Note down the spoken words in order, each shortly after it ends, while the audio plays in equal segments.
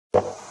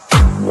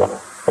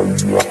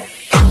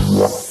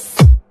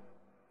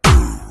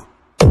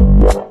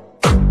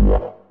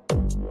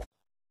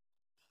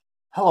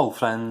Hello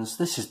friends,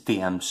 this is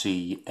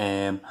DMC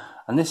and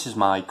this is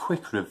my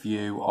quick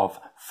review of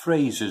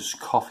Frazer's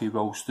Coffee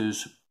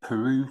Roasters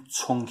Peru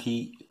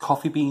Tunki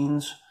coffee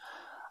beans,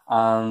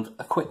 and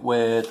a quick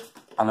word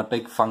and a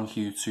big thank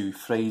you to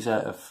Frazer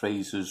of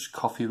Frazer's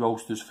Coffee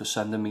Roasters for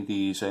sending me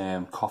these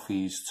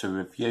coffees to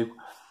review.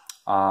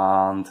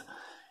 And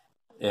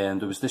there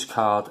was this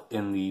card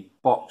in the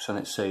box and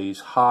it says,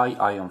 "Hi,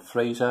 I am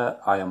Frazer.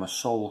 I am a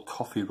sole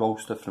coffee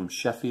roaster from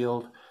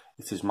Sheffield.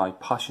 It is my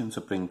passion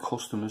to bring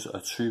customers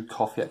a true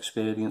coffee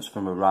experience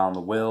from around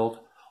the world,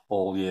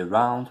 all year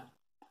round.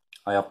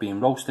 I have been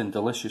roasting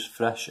delicious,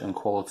 fresh and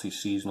quality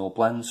seasonal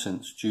blends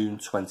since June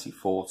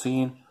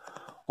 2014.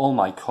 All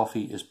my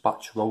coffee is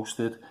batch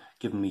roasted,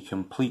 giving me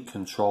complete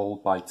control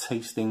by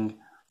tasting,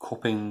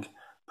 cupping,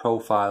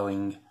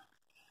 profiling.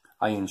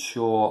 I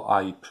ensure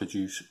I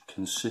produce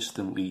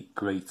consistently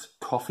great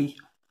coffee."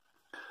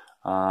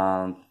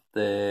 And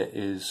there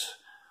is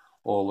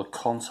all the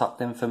contact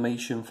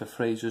information for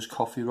Frazer's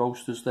Coffee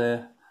Roasters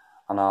there,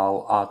 and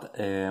I'll add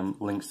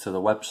links to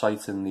the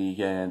website in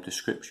the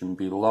description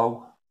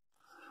below.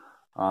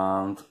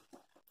 And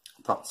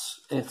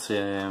that's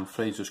it.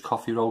 Frazer's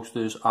Coffee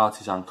Roasters,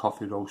 artisan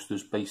coffee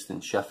roasters based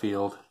in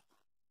Sheffield.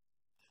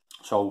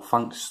 So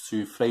thanks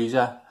to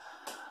Frazer,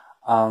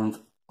 and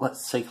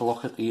let's take a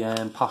look at the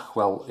pack.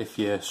 Well, if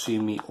you see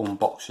me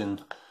unboxing,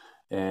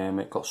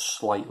 it got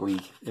slightly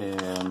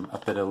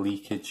a bit of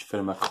leakage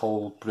from a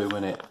cold brew,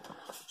 and it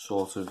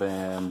sort of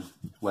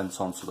went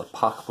onto the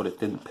pack, but it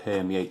didn't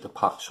permeate the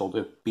pack, so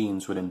the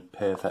beans were in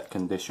perfect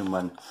condition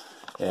when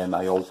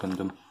I opened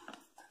them.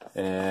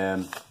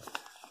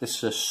 This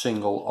is a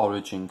single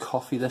origin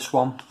coffee, this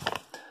one,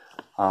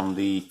 and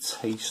the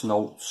taste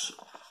notes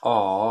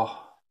are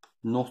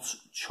nut,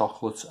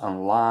 chocolate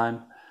and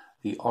lime.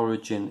 The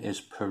origin is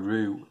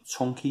Peru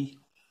Tunki,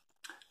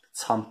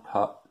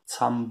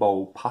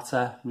 Tambo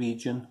Pata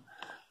region.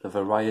 The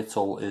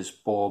varietal is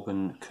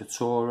Bourbon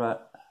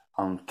Caturra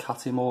and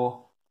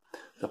Catimore.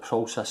 The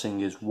processing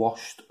is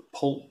washed,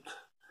 pulped,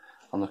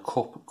 and the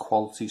cup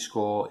quality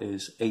score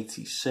is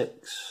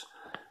 86.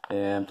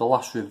 The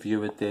last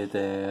reviewer did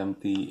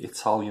the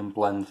Italian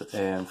blend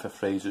for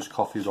Frazer's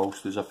Coffee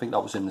Roasters. I think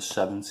that was in the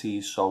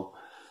 70s, so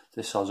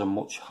this has a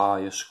much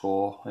higher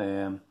score,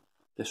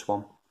 this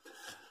one.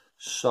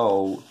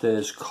 So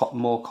there's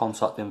more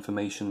contact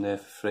information there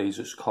for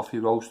Frazer's Coffee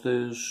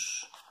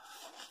Roasters.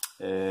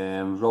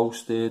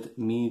 Roasted,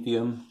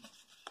 medium,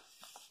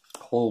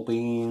 whole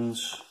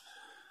beans,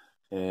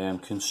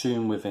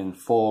 consumed within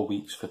 4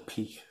 weeks for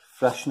peak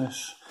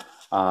freshness,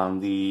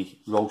 and the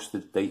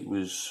roasted date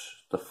was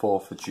the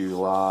 4th of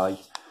July,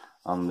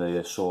 and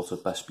the sort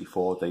of best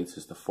before date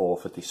is the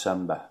 4th of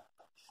December.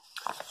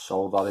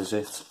 So that is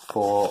it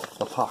for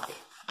the pack.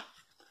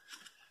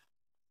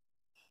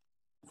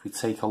 If we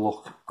take a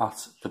look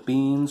at the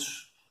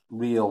beans,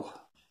 real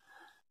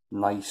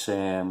nice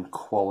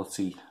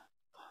quality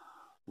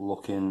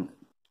looking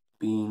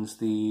beans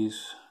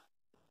these.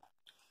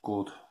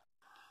 Good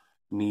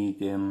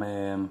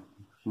medium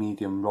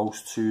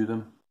roast to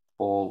them,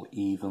 all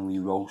evenly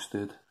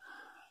roasted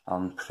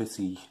and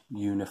pretty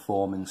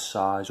uniform in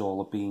size, all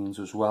the beans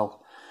as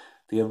well.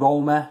 The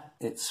aroma,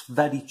 it's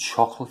very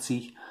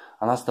chocolatey,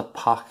 and as the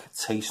pack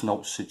taste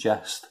notes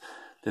suggest,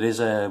 there is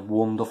a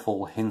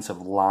wonderful hint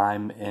of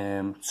lime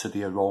to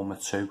the aroma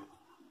too.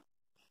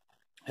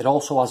 It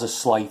also has a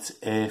slight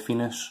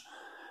earthiness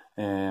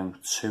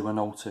too, I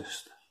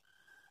noticed,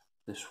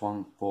 this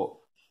one, but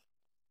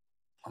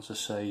as I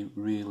say,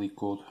 really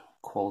good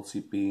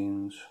quality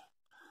beans.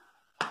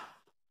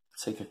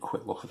 Take a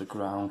quick look at the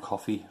ground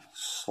coffee,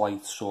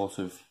 slight sort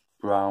of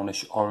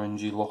brownish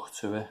orangey look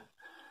to it,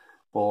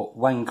 but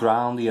when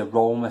ground the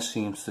aroma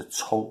seems to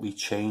totally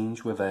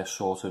change with a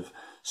sort of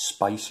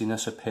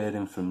spiciness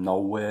appearing from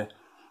nowhere.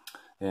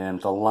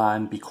 The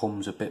lime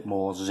becomes a bit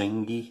more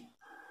zingy,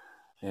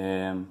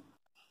 and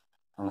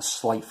a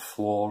slight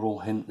floral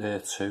hint there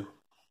too.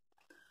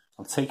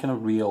 I've taken a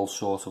real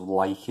sort of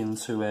liking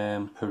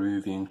to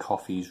Peruvian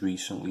coffees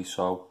recently,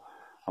 so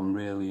I'm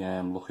really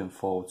looking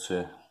forward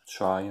to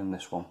trying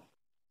this one.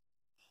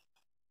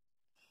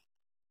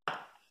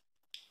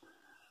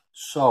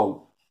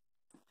 So,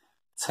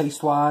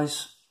 taste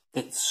wise,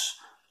 it's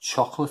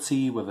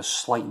chocolatey with a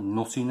slight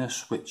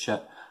nuttiness, which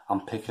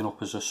I'm picking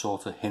up as a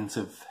sort of hint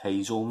of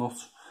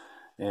hazelnut.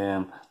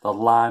 The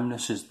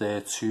limeness is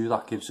there too,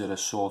 that gives it a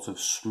sort of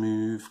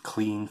smooth,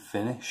 clean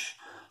finish.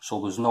 So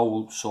there's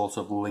no sort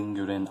of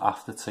lingering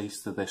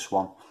aftertaste to this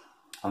one,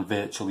 and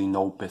virtually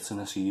no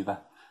bitterness either.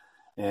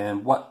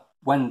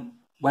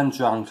 When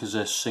drank as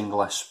a single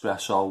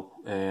espresso,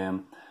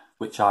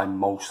 which I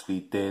mostly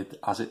did,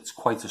 as it's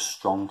quite a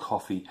strong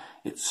coffee,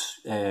 it's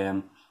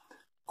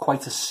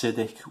quite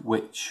acidic,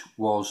 which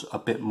was a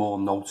bit more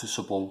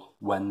noticeable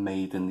when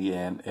made in the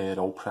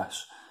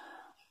AeroPress.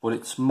 But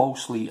it's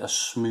mostly a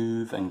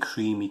smooth and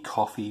creamy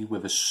coffee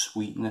with a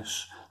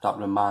sweetness that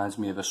reminds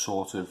me of a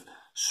sort of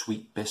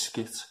sweet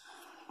biscuit.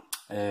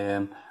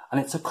 And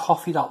it's a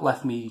coffee that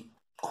left me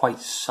quite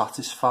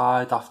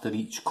satisfied after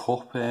each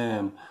cup,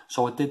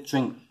 so I did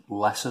drink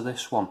less of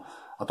this one.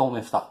 I don't know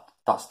if that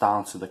that's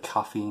down to the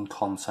caffeine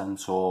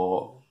content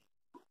or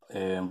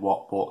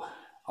what, but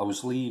I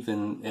was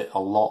leaving it a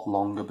lot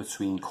longer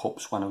between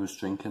cups when I was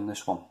drinking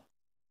this one.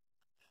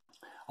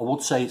 I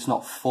would say it's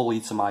not fully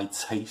to my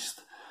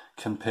taste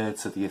compared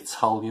to the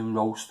Italian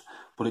roast,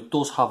 but it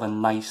does have a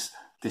nice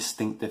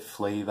distinctive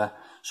flavour.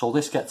 So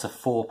this gets a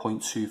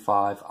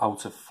 4.25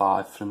 out of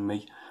 5 from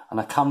me, and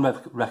I can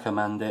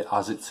recommend it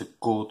as it's a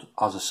good,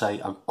 as I say,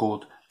 a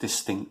good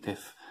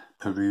distinctive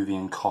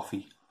Peruvian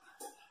coffee.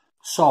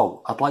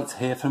 So I'd like to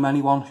hear from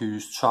anyone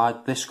who's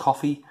tried this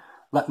coffee.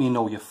 Let me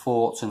know your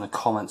thoughts in the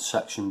comments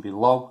section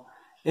below.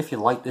 If you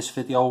like this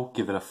video,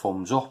 give it a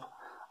thumbs up,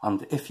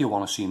 and if you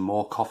want to see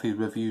more coffee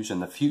reviews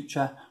in the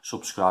future,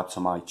 subscribe to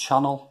my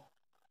channel.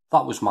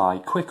 That was my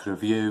quick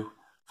review.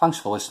 Thanks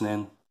for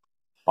listening.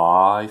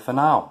 Bye for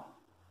now.